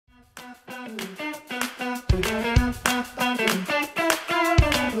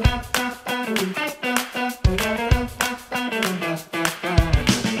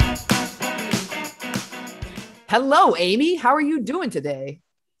Hello, Amy. How are you doing today?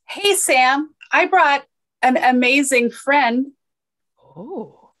 Hey, Sam, I brought an amazing friend,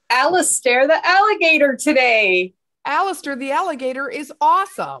 Oh, Alistair the alligator, today. Alistair the alligator is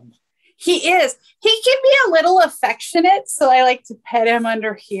awesome. He is. He can be a little affectionate, so I like to pet him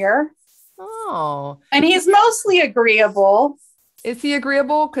under here. Oh, And he's mostly agreeable. is he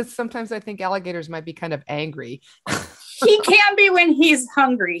agreeable? Because sometimes I think alligators might be kind of angry. He can be when he's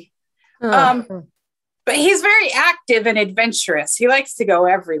hungry. Uh, But he's very active and adventurous. He likes to go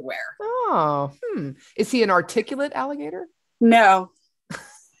everywhere. oh, Is he an articulate alligator? No.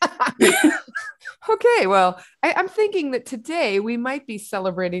 Okay, well, I'm thinking that today we might be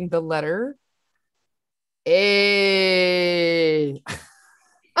celebrating the letter A.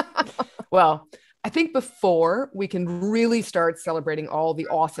 Well, I think before we can really start celebrating all the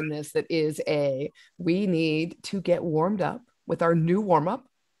awesomeness that is A, we need to get warmed up with our new warm up,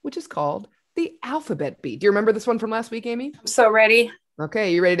 which is called the alphabet beat. Do you remember this one from last week, Amy? I'm so ready.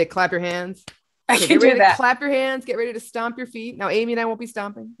 Okay, you ready to clap your hands? I Okay, can get ready do that. to clap your hands. Get ready to stomp your feet. Now, Amy and I won't be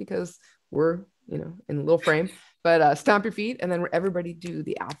stomping because we're, in a little frame. But stomp your feet, and then everybody do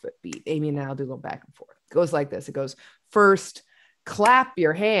the alphabet beat. Amy and I will do a little back and forth. It goes like this. It goes first, clap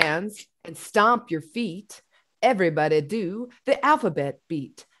your hands and stomp your feet. Everybody do the alphabet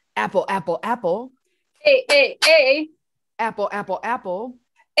beat. Apple, apple, apple. A, A, A. Apple, apple, apple.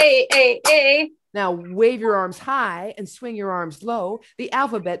 A, A, A. Now wave your arms high and swing your arms low. The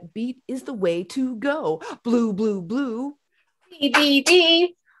alphabet beat is the way to go. Blue, blue, blue. B, B,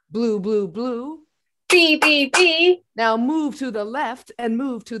 B. Blue, blue, blue. B, B, B. Now move to the left and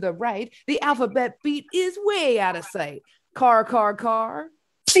move to the right. The alphabet beat is way out of sight. Car, car, car.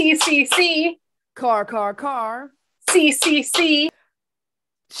 C, C, C. Car, car, car. C, C, C.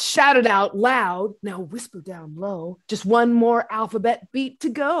 Shout it out loud. Now whisper down low. Just one more alphabet beat to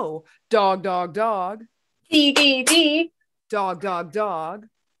go. Dog, dog, dog. D, D, D. Dog, dog, dog.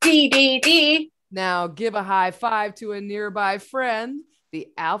 D, D, D. Now give a high five to a nearby friend. The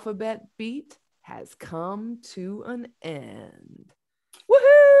alphabet beat has come to an end.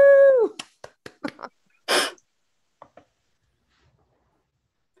 Woohoo!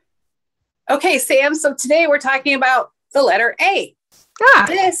 Okay, Sam. So today we're talking about the letter A.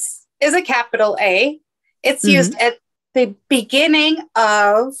 This is a capital A. It's used at the beginning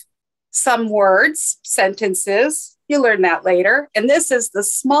of some words, sentences. You learn that later. And this is the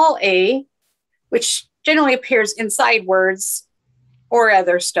small a, which generally appears inside words or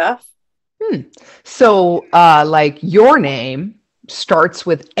other stuff. So, like your name starts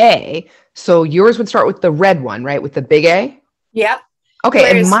with A. So yours would start with the red one, right? With the big A? Yep. Okay.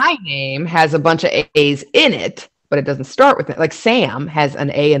 Whereas, and my name has a bunch of A's in it, but it doesn't start with it. Like Sam has an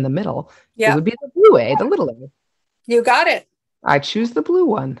A in the middle. It would be the blue A, the little A. You got it. I choose the blue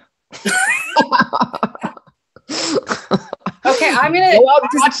one. Okay, I'm going to go out and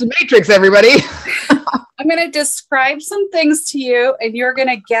watch The Matrix, everybody. I'm going to describe some things to you, and you're going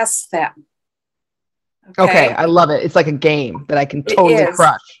to guess them. Okay, I love it. It's like a game that I can totally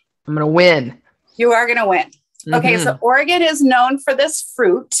crush. I'm going to win. You are going to win. Okay, so Oregon is known for this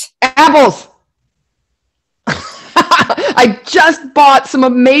fruit. Apples. I just bought some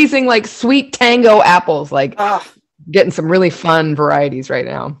amazing, like, sweet tango apples. Like, getting some really fun varieties right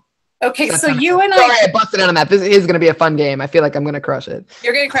now. Okay, so you and Sorry, I busted in on that. This is going to be a fun game. I feel like I'm going to crush it.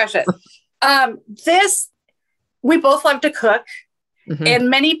 You're going to crush it. We both love to cook. And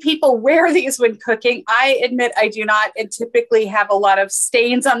many people wear these when cooking. I admit I do not, and typically have a lot of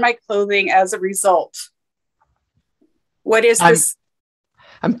stains on my clothing as a result. What is this?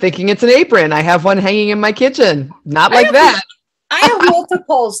 I'm thinking it's an apron. I have one hanging in my kitchen. Not like that. I have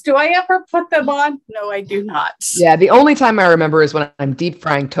multiples. Do I ever put them on? No, I do not. Yeah, the only time I remember is when I'm deep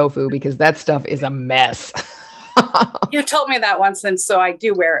frying tofu, because that stuff is a mess. You told me that once, and so I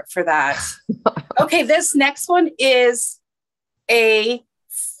do wear it for that. Okay, this next one is a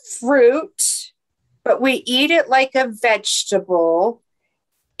fruit, but we eat it like a vegetable.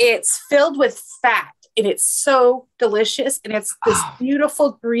 It's filled with fat, and it's so delicious, and it's this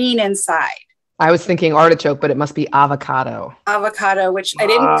beautiful green inside. I was thinking artichoke, but it must be avocado. Avocado, which I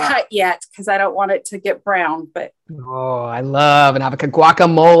didn't cut yet because I don't want it to get brown. But I love an avocado.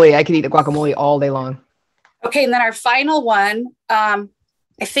 Guacamole. I could eat a guacamole all day long. Okay, and then our final one. I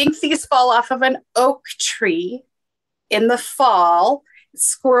think these fall off of an oak tree in the fall.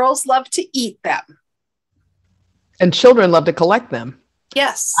 Squirrels love to eat them. And children love to collect them.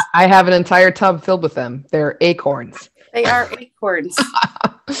 Yes. I have an entire tub filled with them. They're acorns. They are acorns.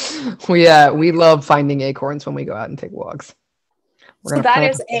 We love finding acorns when we go out and take walks. So that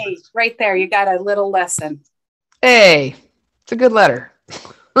is A right there. You got a little lesson. A. It's a good letter.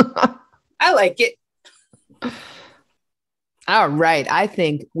 I like it. All right. I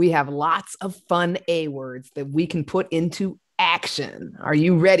think we have lots of fun A words that we can put into action. Are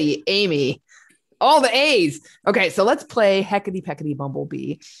you ready, Amy? All the A's. Okay, so let's play Heckety Peckety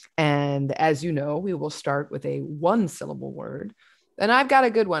Bumblebee. And as you know, we will start with a one-syllable word. And I've got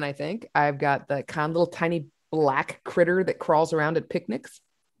a good one, I think. I've got the kind of little tiny black critter that crawls around at picnics.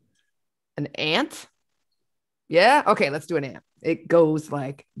 An ant. Yeah? Okay, let's do an ant. It goes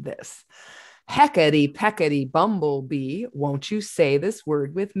like this. Heckety Peckety Bumblebee, won't you say this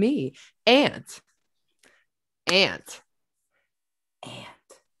word with me? Ant. Ant. Ant.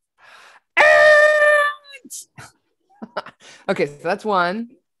 Ant! Okay, so that's one.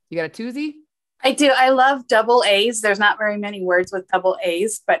 You got a twosie? I do. I love double A's. There's not very many words with double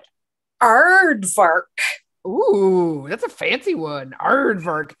A's, but aardvark. Ooh, that's a fancy one.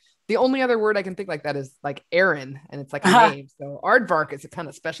 Aardvark. The only other word I can think like that is like Aaron, and it's like a name. So aardvark is a kind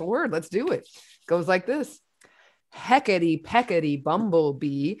of special word. Let's do it. Goes like this. Heckety Peckety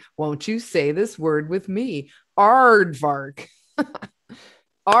Bumblebee, won't you say this word with me? Aardvark.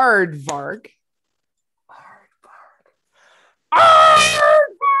 Aardvark. Aardvark.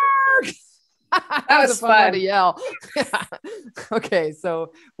 Aardvark. That was fun to yell. Okay,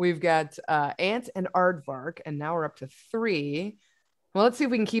 so we've got ant and aardvark, and now we're up to 3. Well, let's see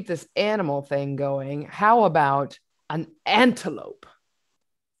if we can keep this animal thing going. How about an antelope? Do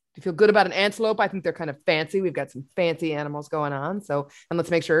you feel good about an antelope? I think they're kind of fancy. We've got some fancy animals going on. So, and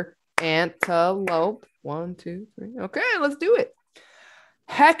let's make sure antelope. 1, 2, 3. Okay, let's do it.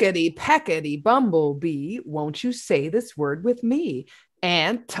 Heckety Peckety Bumblebee, won't you say this word with me?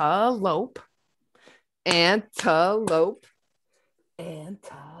 Antelope. Antelope.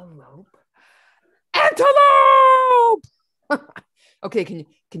 Antelope. Antelope. Okay, can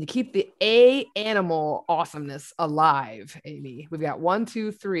you keep the A animal awesomeness alive, Amy? We've got 1,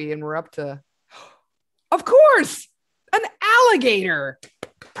 2, 3, and we're up to, of course, an alligator.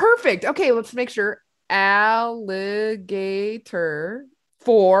 Perfect. Okay, let's make sure alligator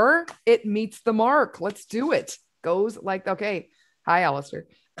 4. It meets the mark. Let's do it. Goes like, okay. Hi, Alistair.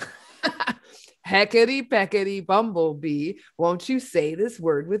 Heckety Peckety Bumblebee, won't you say this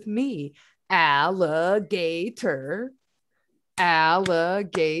word with me? Alligator.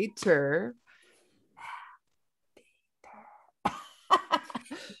 Alligator.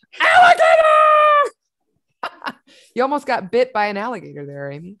 Alligator! You almost got bit by an alligator there,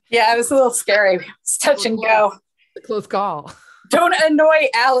 Amy. Yeah, it was a little scary. It's touch and go. A close call. Don't annoy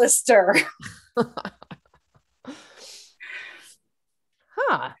Alistair.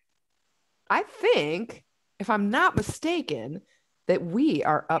 I think, if I'm not mistaken, that we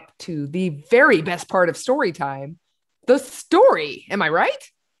are up to the very best part of story time, the story. Am I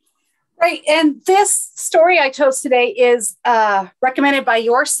right? Right. And this story I chose today is recommended by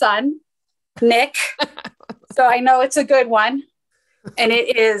your son, Nick. So I know it's a good one. And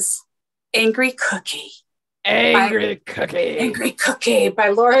it is Angry Cookie. Angry Cookie by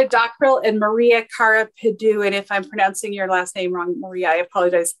Laura Dockrell and Maria Carapidou. And if I'm pronouncing your last name wrong, Maria, I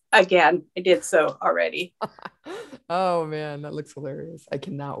apologize again. I did so already. Oh man, that looks hilarious. I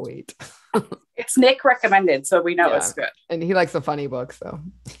cannot wait. It's Nick recommended, so we know it's good. And he likes a funny book, so.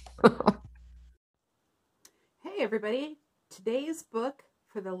 Hey everybody, today's book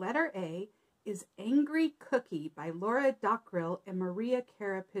for the letter A is Angry Cookie by Laura Dockrell and Maria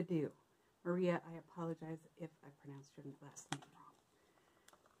Carapidou. Maria, I apologize if I pronounced your last name wrong.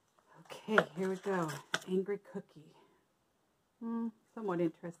 Okay, here we go. Angry Cookie. Somewhat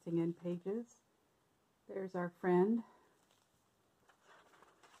interesting in pages. There's our friend.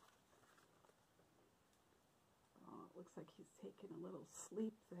 Oh, it looks like he's taking a little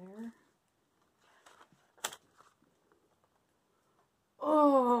sleep there.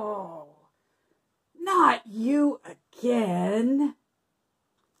 Oh, not you again.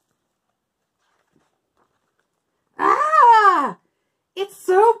 Ah, it's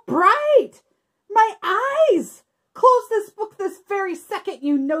so bright. My eyes. Close this book this very second,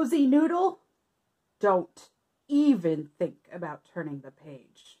 you nosy noodle. Don't even think about turning the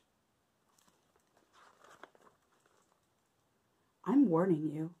page. I'm warning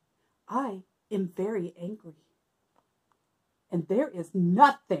you, I am very angry. And there is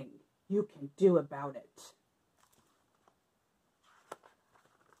nothing you can do about it.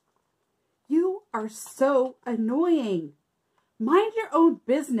 You are so annoying. Mind your own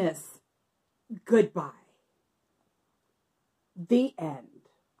business. Goodbye. The end.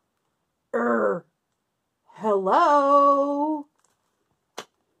 Hello?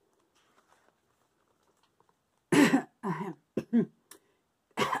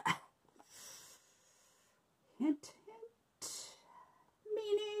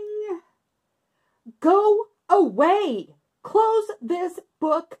 Go away. Close this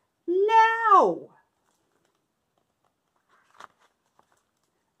book now.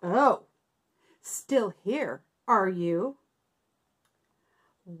 Oh, still here, are you?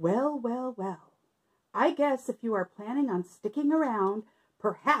 Well, well, well. I guess if you are planning on sticking around,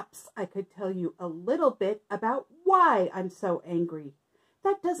 perhaps I could tell you a little bit about why I'm so angry.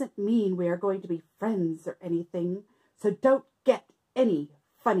 That doesn't mean we are going to be friends or anything, so don't get any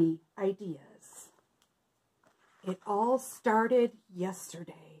funny ideas. It all started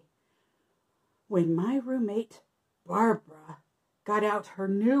yesterday when my roommate, Barbara, got out her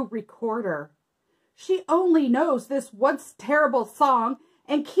new recorder. She only knows this once terrible song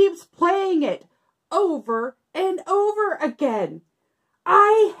and keeps playing it over and over again.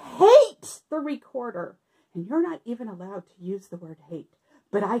 I hate the recorder. And you're not even allowed to use the word hate,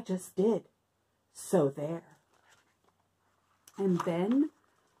 but I just did. So there. And then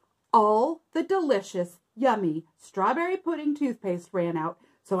all the delicious, yummy strawberry pudding toothpaste ran out,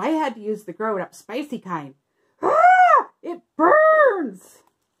 so I had to use the grown-up spicy kind. Ah! It burns!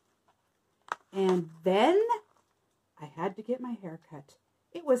 And then I had to get my hair cut.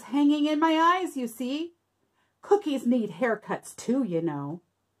 It was hanging in my eyes, you see. Cookies need haircuts too, you know.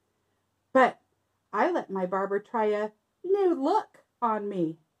 But I let my barber try a new look on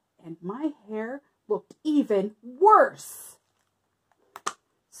me, and my hair looked even worse.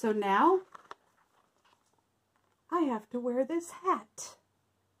 So now I have to wear this hat.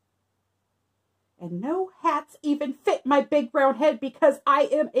 And no hats even fit my big brown head because I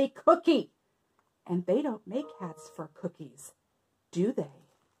am a cookie. And they don't make hats for cookies, do they?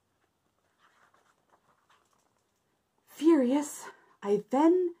 Furious, I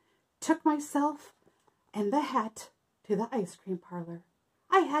then took myself and the hat to the ice cream parlor.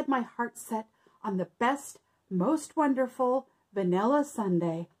 I had my heart set on the best, most wonderful vanilla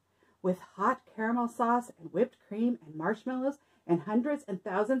sundae with hot caramel sauce and whipped cream and marshmallows and hundreds and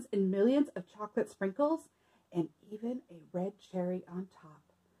thousands and millions of chocolate sprinkles and even a red cherry on top,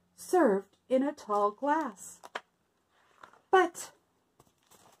 served in a tall glass. But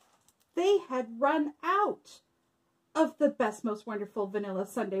they had run out of the best, most wonderful vanilla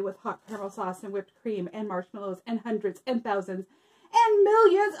sundae with hot caramel sauce and whipped cream and marshmallows and hundreds and thousands and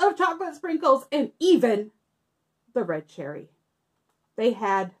millions of chocolate sprinkles and even the red cherry. They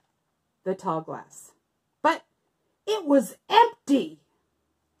had the tall glass, but it was empty.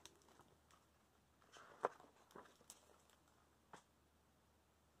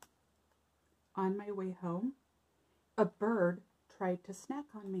 On my way home, a bird tried to snack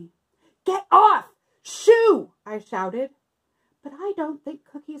on me. Get off! Shoo! I shouted. But I don't think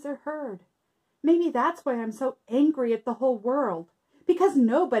cookies are heard. Maybe that's why I'm so angry at the whole world. Because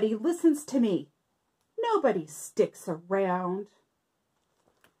nobody listens to me. Nobody sticks around.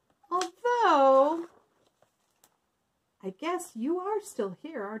 Although, I guess you are still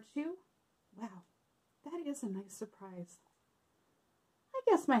here, aren't you? Wow, that is a nice surprise. I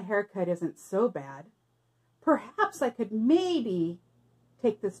guess my haircut isn't so bad. Perhaps I could maybe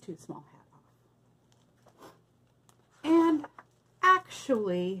take this too small hat off. And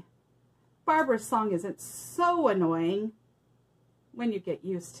actually, Barbara's song isn't so annoying when you get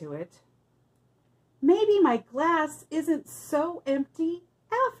used to it. Maybe my glass isn't so empty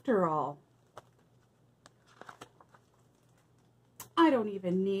after all. I don't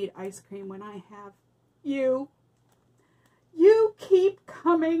even need ice cream when I have you. You keep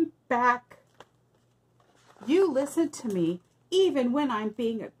coming back. You listen to me even when I'm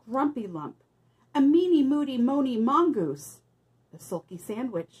being a grumpy lump, a meany, moody, moany mongoose, a sulky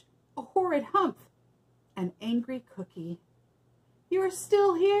sandwich, a horrid humph, an angry cookie. You're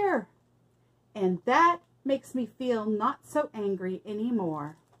still here, and that makes me feel not so angry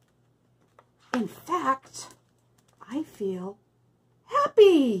anymore. In fact, I feel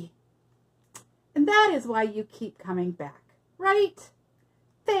happy. And that is why you keep coming back, right?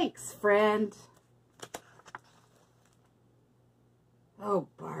 Thanks, friend. Oh,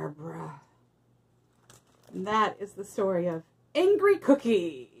 Barbara. And that is the story of Angry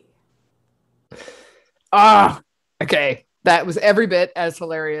Cookie. Okay. That was every bit as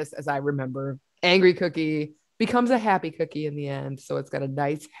hilarious as I remember. Angry Cookie becomes a happy cookie in the end. So it's got a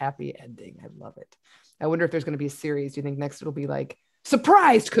nice, happy ending. I love it. I wonder if there's going to be a series. Do you think next it'll be like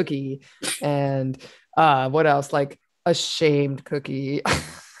Surprised Cookie? And what else? Like Ashamed Cookie.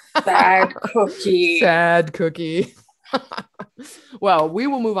 Sad Cookie. Sad Cookie. Well, we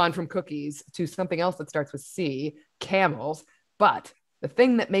will move on from cookies to something else that starts with C, camels. But the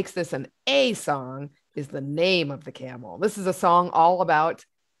thing that makes this an A song is the name of the camel. This is a song all about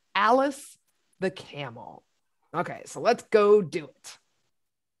Alice the camel. Okay, so let's go do it.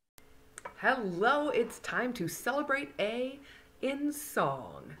 Hello, it's time to celebrate A in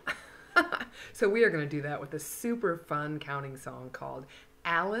song. So we are going to do that with a super fun counting song called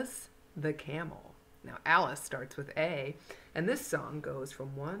Alice the Camel. Now, Alice starts with A, and this song goes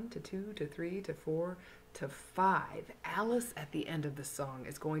from 1 to 2 to 3 to 4 to 5. Alice at the end of the song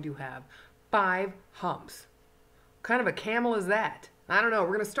is going to have 5 humps. What kind of a camel is that? I don't know. We're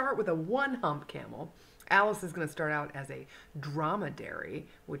going to start with a 1-hump camel. Alice is going to start out as a dromedary,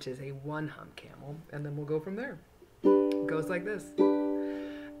 which is a 1-hump camel, and then we'll go from there. It goes like this.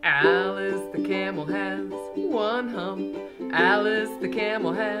 Alice the camel has 1 hump. Alice the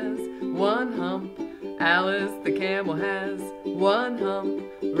camel has 1 hump. Alice the camel has 1 hump.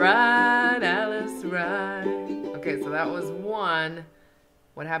 Ride, Alice, ride. Okay, so that was 1.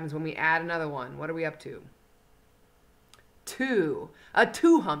 What happens when we add another one? What are we up to? 2. A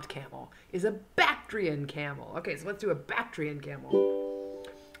 2-humped camel is a Bactrian camel. Okay, so let's do a Bactrian camel.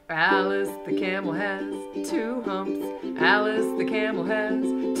 Alice the camel has 2 humps. Alice the camel has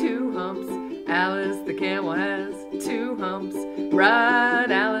 2 humps. Alice the camel has 2 humps.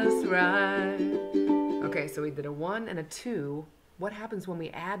 Ride, Alice, ride. Okay, so we did a 1 and a 2. What happens when we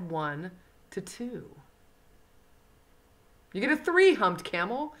add 1 to 2? You get a 3-humped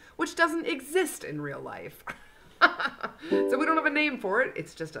camel, which doesn't exist in real life. So we don't have a name for it.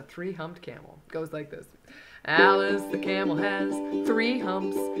 It's just a 3-humped camel. It goes like this. Alice the camel has 3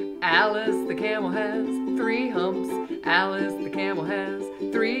 humps. Alice the camel has 3 humps. Alice the camel has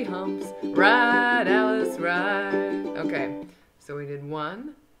 3 humps. Ride, Alice, ride. Okay, so we did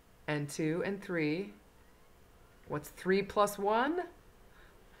 1 and 2 and 3. What's 3 plus 1?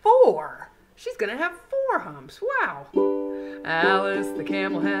 4. She's gonna have 4 humps. Wow. Alice the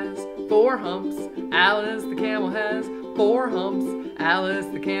camel has 4 humps. Alice the camel has 4 humps. Alice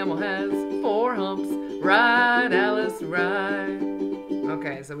the camel has 4 humps. Ride, Alice, ride.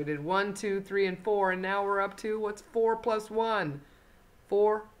 Okay, so we did 1, 2, 3, and 4, and now we're up to what's 4 plus 1?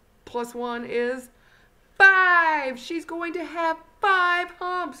 4 plus 1 is 5. She's going to have 5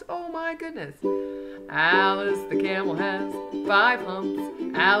 humps. Oh my goodness. Alice the camel has 5 humps.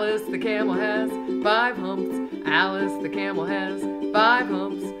 Alice the camel has 5 humps. Alice the camel has 5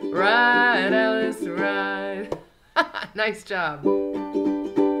 humps. Ride, Alice, ride. Nice job.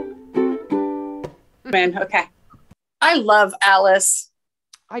 Man, okay. I love Alice.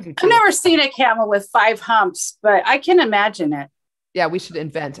 I do too. I've never seen a camel with 5 humps, but I can imagine it. Yeah, we should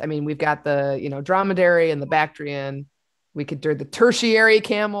invent. I mean, we've got the, dromedary and the Bactrian. We could do the tertiary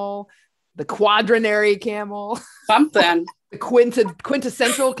camel, the quadrinary camel, Something. the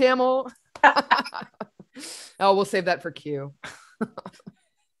quintessential camel. Oh, we'll save that for Q.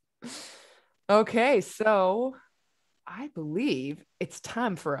 Okay, so I believe it's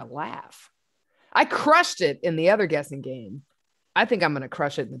time for a laugh. I crushed it in the other guessing game. I think I'm going to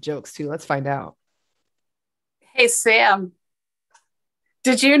crush it in the jokes too. Let's find out. Hey, Sam,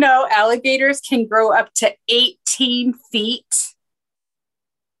 did you know alligators can grow up to 18 feet?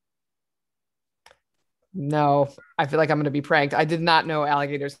 No, I feel like I'm going to be pranked. I did not know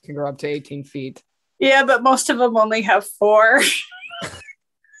alligators can grow up to 18 feet. Yeah, but most of them only have 4.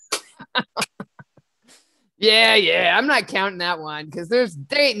 Yeah. I'm not counting that one because there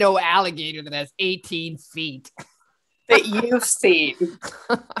ain't no alligator that has 18 feet. That you've seen.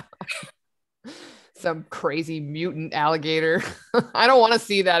 Some crazy mutant alligator. I don't want to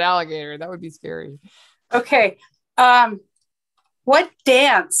see that alligator. That would be scary. Okay. What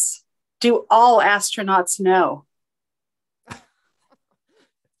dance do all astronauts know?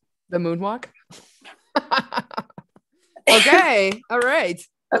 The moonwalk? Okay. All right.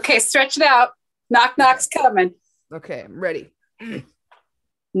 Okay, stretch it out. Knock, knock's coming. Okay, I'm ready.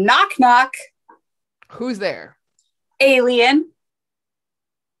 Knock, knock. Who's there? Alien.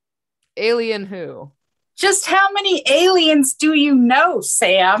 Alien who? Just how many aliens do you know,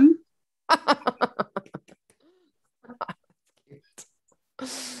 Sam?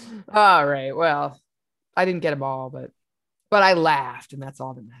 All right. Well, I didn't get them all, but I laughed, and that's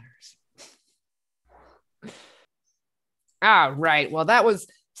all that matters. All right. Well, that was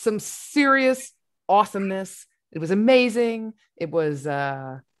some serious awesomeness. It was amazing. It was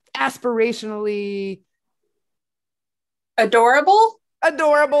aspirationally Adorable. It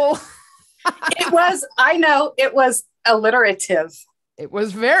was alliterative. It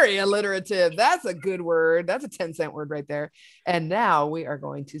was very alliterative. That's a good word. That's a 10-cent word right there. And now we are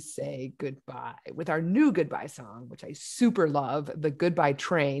going to say goodbye with our new goodbye song, which I super love, the Goodbye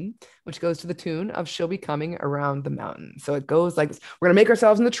Train, which goes to the tune of She'll Be Coming Around the Mountain. So it goes like this. We're going to make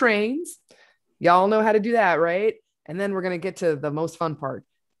ourselves in the trains. Y'all know how to do that, right? And then we're going to get to the most fun part.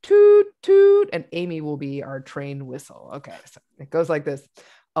 Toot, toot, and Amy will be our train whistle. Okay, so it goes like this.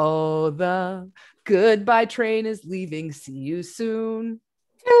 Oh, the goodbye train is leaving. See you soon.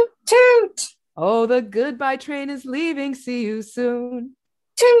 Toot, toot. Oh, the goodbye train is leaving. See you soon.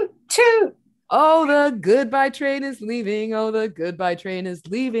 Toot, toot. Oh, the goodbye train is leaving. Oh, the goodbye train is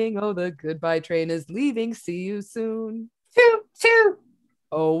leaving. Oh, the goodbye train is leaving. See you soon. Toot, toot.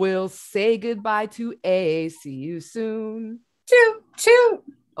 Oh, we'll say goodbye to A. See you soon. Toot, toot.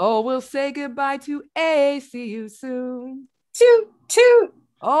 Oh, we'll say goodbye to A. See you soon. Toot, toot.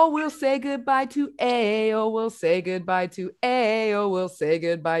 Oh, we'll say goodbye to A. Oh, we'll say goodbye to A. Oh, we'll say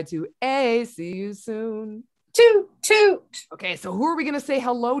goodbye to A. See you soon. Toot, toot. Okay, so who are we going to say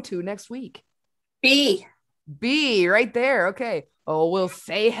hello to next week? B. B, right there. Okay. Oh, we'll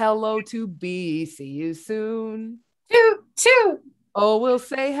say hello to B. See you soon. Toot, toot. Oh, we'll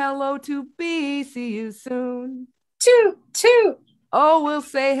say hello to B. See you soon. Toot, toot. Oh, we'll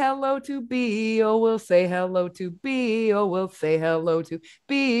say hello to B. Oh, we'll say hello to B. Oh, we'll say hello to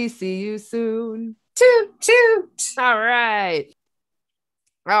B. See you soon. Toot, toot. All right.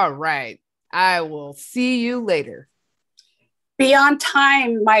 All right. I will see you later. Be on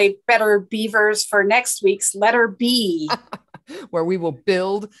time, my better beavers, for next week's letter B. Where we will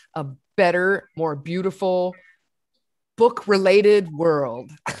build a better, more beautiful book-related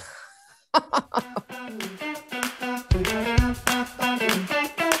world.